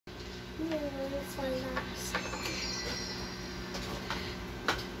this one last.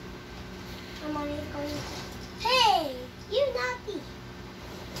 My money is going. Hey, you naughty!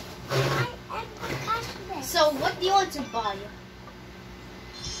 I am cashless. So what do you want to buy?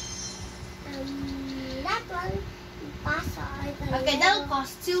 That one. Pasta. Okay, that'll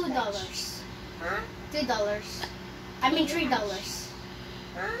cost $2. Huh? $2. I mean $3.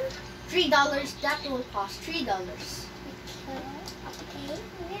 Huh? $3. That will cost $3. Okay.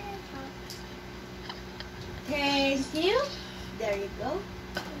 Thank you. There you go.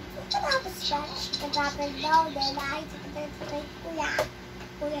 Kenapa stretch? Kenapa daw din ay kuya?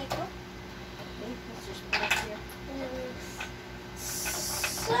 Kuya ko? Okay, let's just put it here.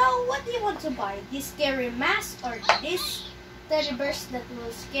 So, what do you want to buy? This scary mask or this teddy bears that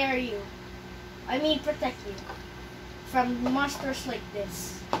will scare you? I mean, protect you from monsters like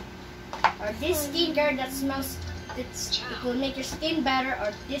this. Or this skincare that smells, it will make your skin better,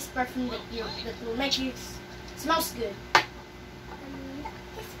 or this perfume that will make you smells good.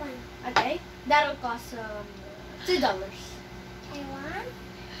 This one. Okay, that'll cost $2. I want.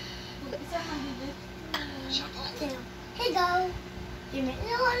 Here go. Give me.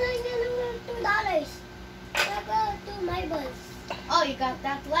 No, $2. To my bus. Oh, you got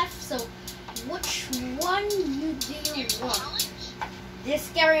that left. So, which one do you want? This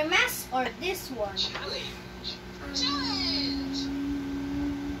scary mask or this one?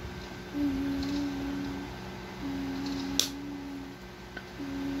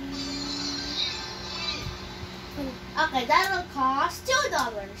 Okay, that'll cost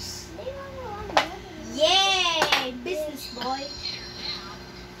 $2. Yay, business boy.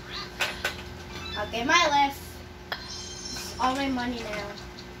 Okay, my left. It's all my money now.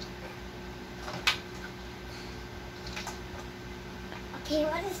 Okay,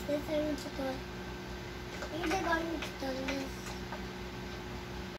 what is this? I want to go. Maybe they're going to do this.